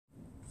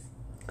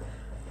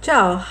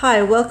Ciao,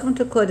 hi, welcome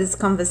to Claudia's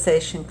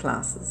conversation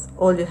classes.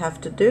 All you have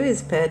to do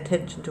is pay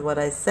attention to what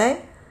I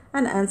say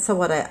and answer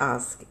what I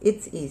ask.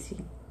 It's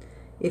easy.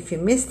 If you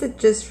missed it,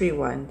 just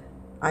rewind.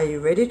 Are you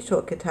ready to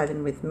talk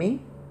Italian with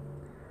me?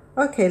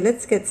 Okay,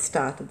 let's get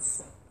started.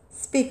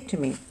 Speak to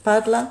me.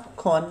 Parla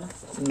con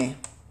me.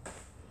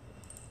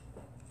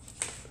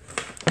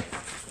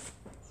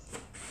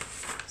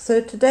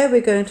 So today we're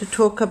going to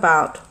talk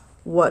about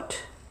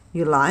what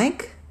you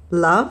like,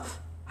 love,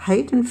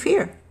 hate and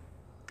fear.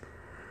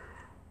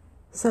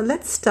 So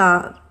let's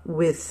start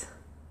with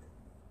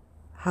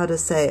how to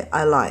say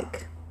I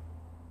like.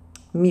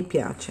 Mi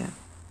piace.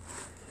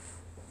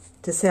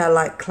 To say I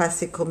like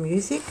classical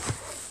music.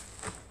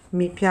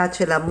 Mi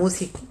piace la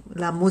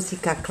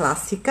musica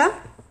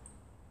classica.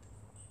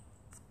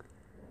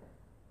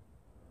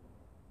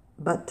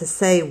 But to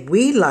say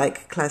we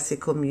like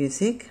classical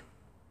music.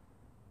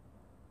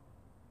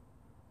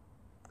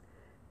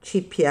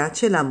 Ci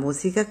piace la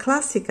musica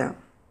classica.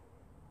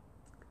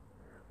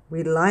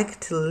 We like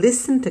to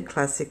listen to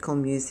classical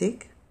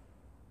music.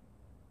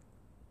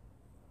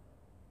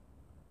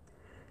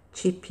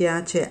 Ci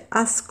piace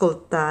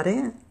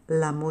ascoltare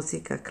la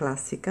musica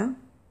classica.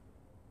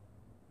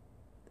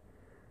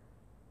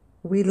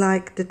 We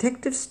like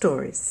detective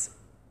stories.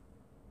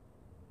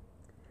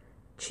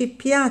 Ci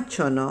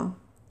piacciono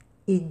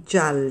I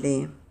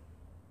gialli.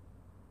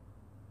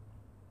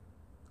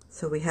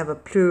 So we have a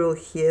plural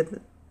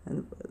here,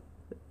 and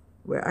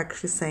we're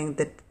actually saying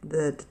that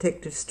the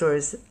detective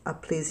stories are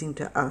pleasing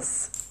to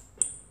us.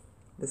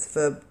 This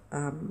verb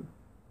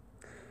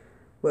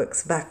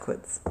works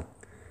backwards.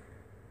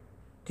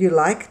 Do you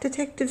like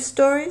detective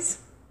stories?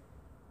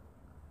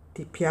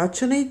 Ti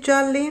piacciono I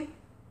gialli?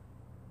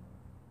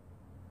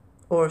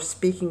 Or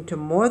speaking to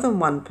more than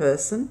one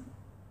person,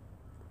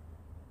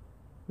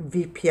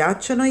 vi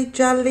piacciono I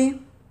gialli?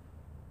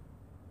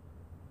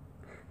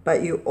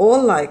 But you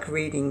all like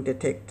reading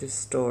detective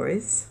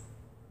stories.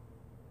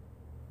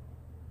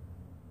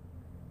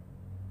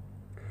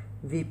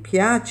 Vi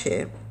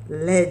piace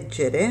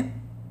leggere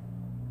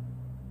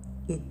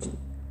I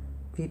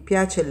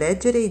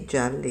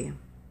gialli?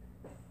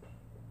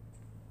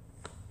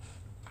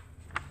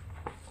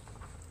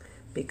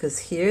 Because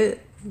here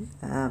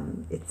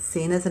it's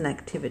seen as an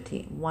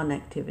activity, one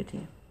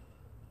activity.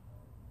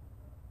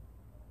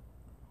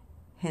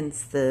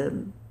 Hence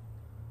the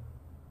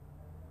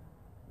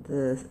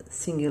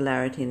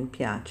singularity in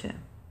piace,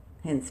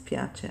 hence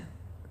piace.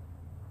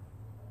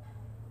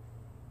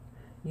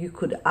 You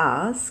could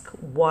ask,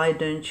 why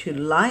don't you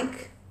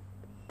like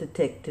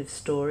detective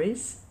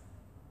stories?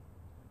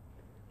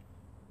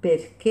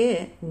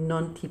 Perché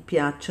non ti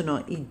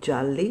piacciono I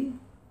gialli?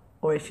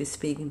 Or if you're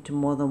speaking to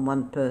more than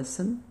one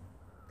person,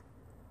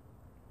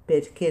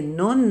 perché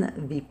non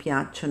vi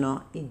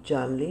piacciono I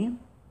gialli?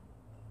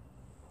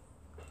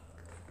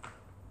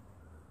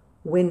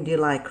 When do you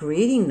like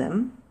reading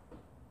them?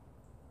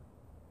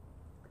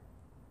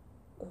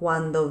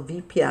 Quando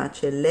vi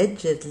piace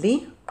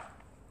leggerli?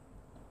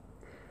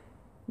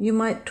 You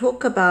might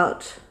talk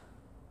about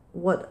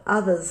what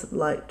others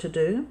like to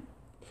do.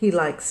 He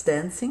likes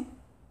dancing.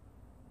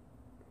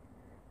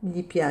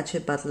 Gli piace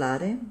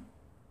ballare.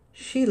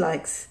 She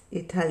likes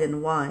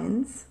Italian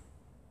wines.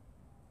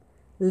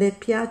 Le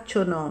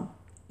piacciono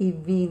I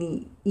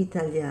vini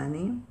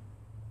italiani.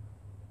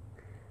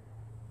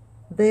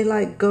 They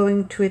like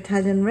going to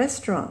Italian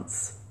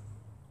restaurants.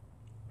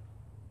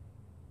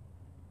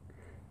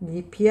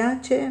 Gli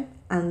piace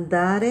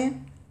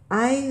andare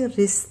ai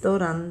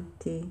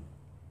ristoranti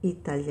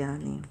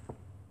italiani.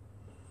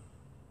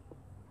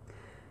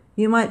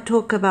 You might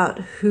talk about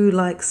who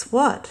likes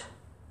what.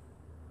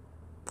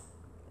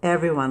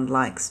 Everyone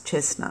likes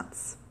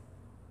chestnuts.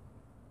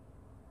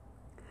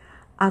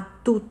 A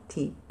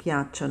tutti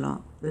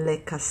piacciono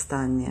le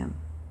castagne.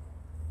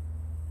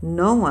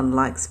 No one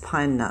likes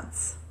pine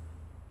nuts.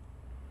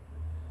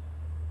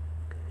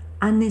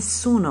 A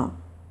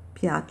nessuno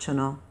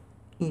piacciono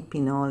I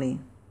pinoli.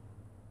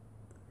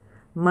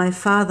 My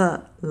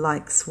father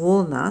likes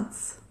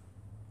walnuts.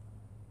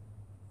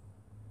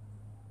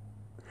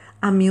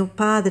 A mio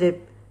padre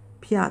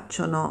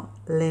piacciono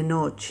le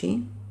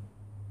noci.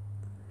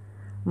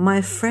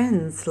 My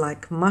friends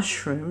like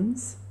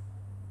mushrooms.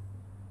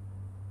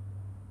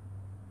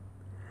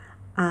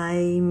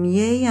 Ai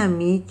miei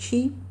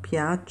amici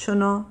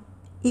piacciono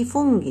I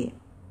funghi.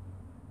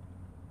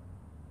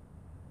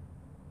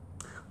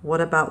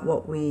 What about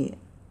what we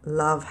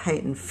love,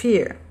 hate and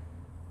fear?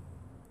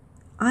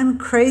 I'm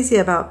crazy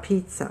about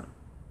pizza.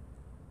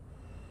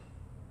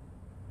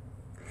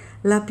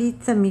 La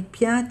pizza mi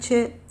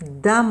piace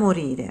da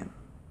morire.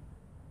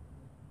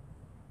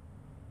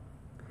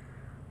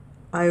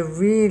 I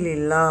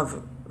really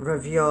love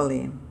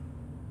ravioli.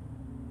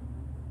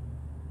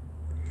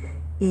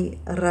 I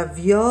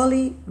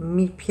ravioli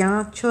mi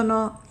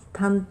piacciono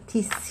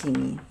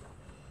tantissimi.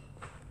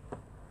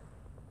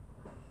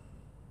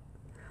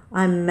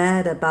 I'm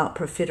mad about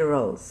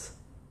profiteroles.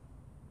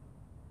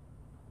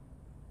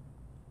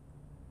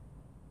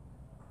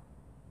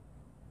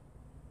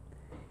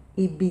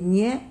 I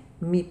bignè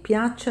Mi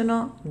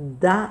piacciono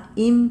da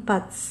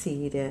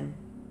impazzire.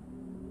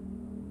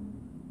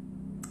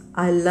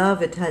 I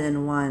love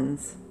Italian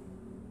wines.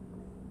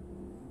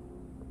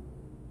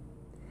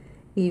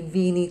 I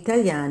vini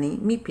italiani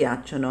mi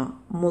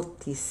piacciono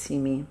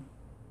moltissimi.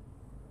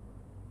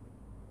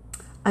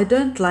 I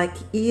don't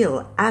like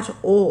eel at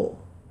all.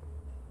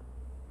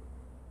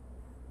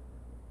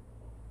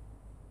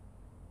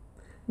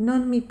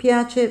 Non mi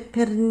piace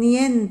per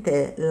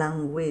niente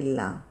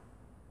l'anguilla.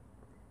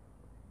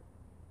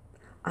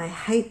 I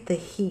hate the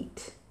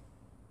heat.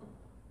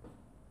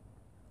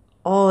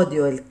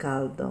 Odio il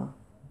caldo,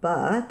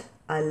 but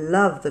I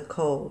love the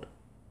cold.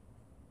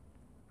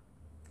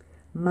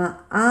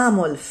 Ma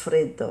amo il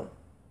freddo.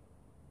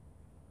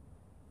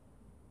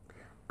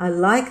 I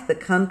like the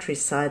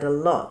countryside a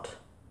lot.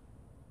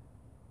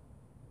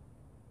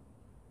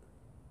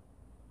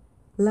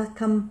 La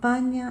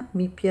campagna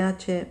mi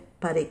piace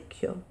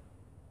parecchio.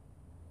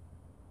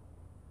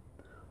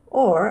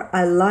 Or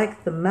I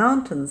like the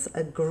mountains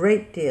a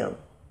great deal.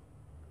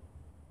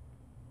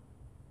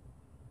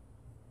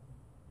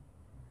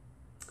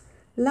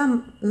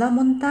 La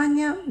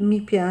montagna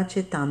mi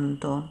piace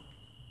tanto.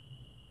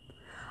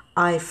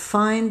 I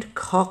find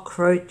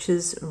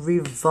cockroaches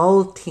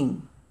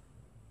revolting.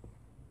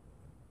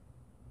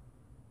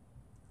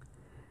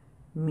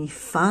 Mi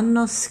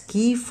fanno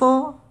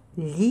schifo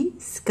gli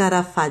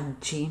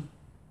scarafaggi.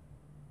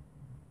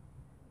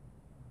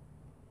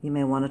 You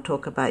may want to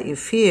talk about your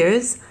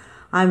fears.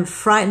 I'm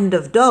frightened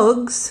of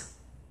dogs.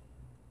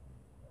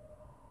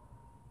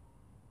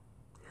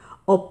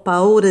 Ho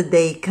paura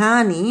dei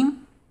cani.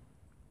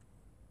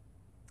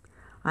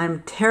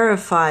 I'm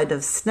terrified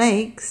of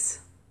snakes.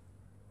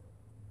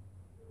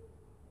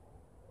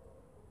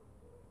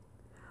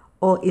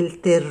 Ho il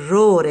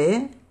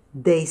terrore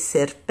dei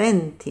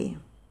serpenti.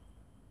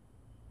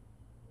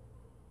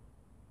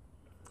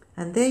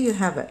 And there you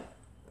have it.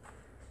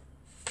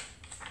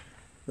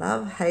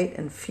 Love, hate,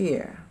 and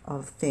fear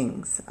of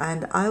things.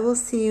 And I will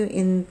see you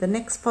in the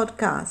next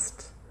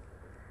podcast.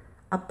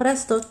 A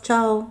presto,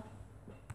 ciao.